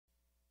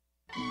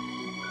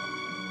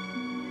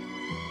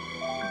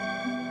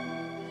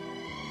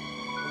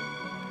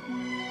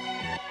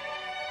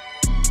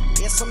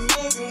It's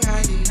amazing how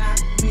you knock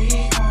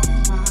me off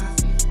my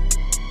feet.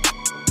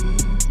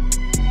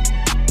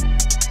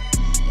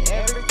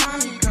 Every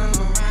time you come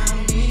around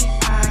me,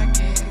 I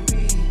get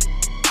weak.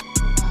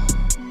 Oh,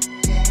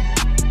 yeah.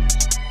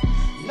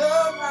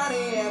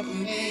 Nobody ever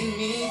made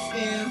me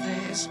feel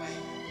this way.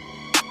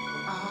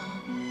 Oh,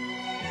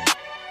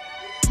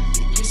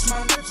 you kiss my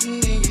lips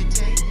and then you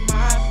take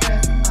my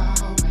breath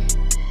away.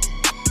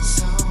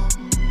 So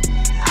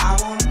I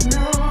wanna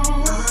know.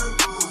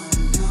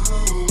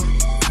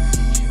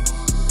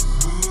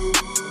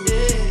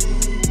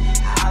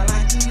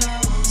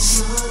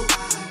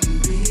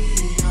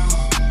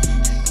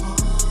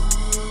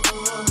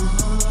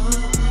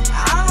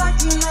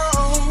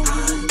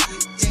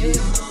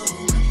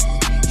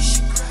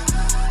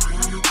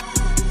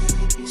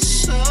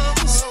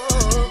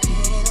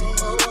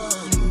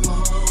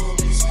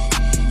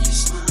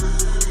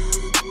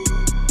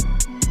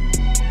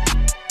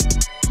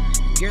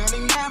 Girl, he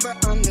never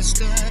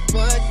understood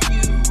what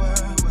you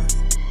were worth.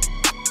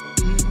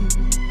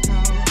 No.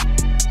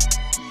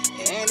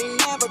 And he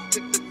never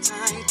took the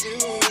time to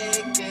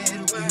make it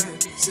work.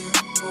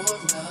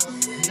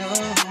 No.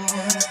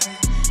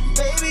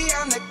 Baby,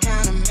 I'm the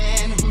kind of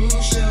man who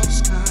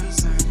shows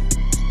concern.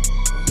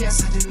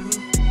 Yes, I do.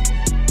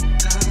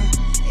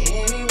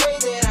 Any way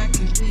that I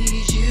can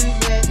please you,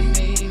 let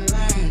me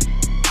learn.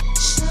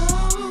 So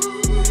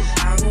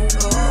I will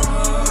go.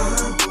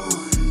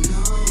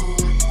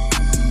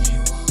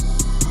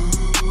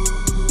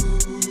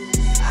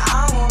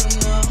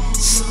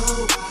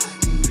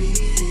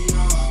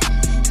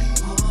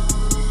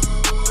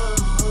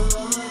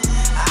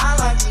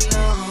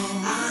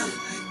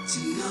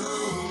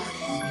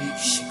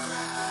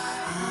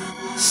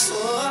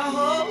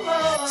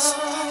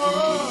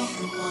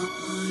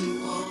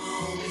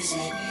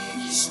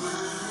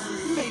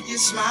 Make you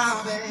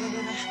smile,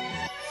 baby.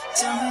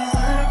 Tell me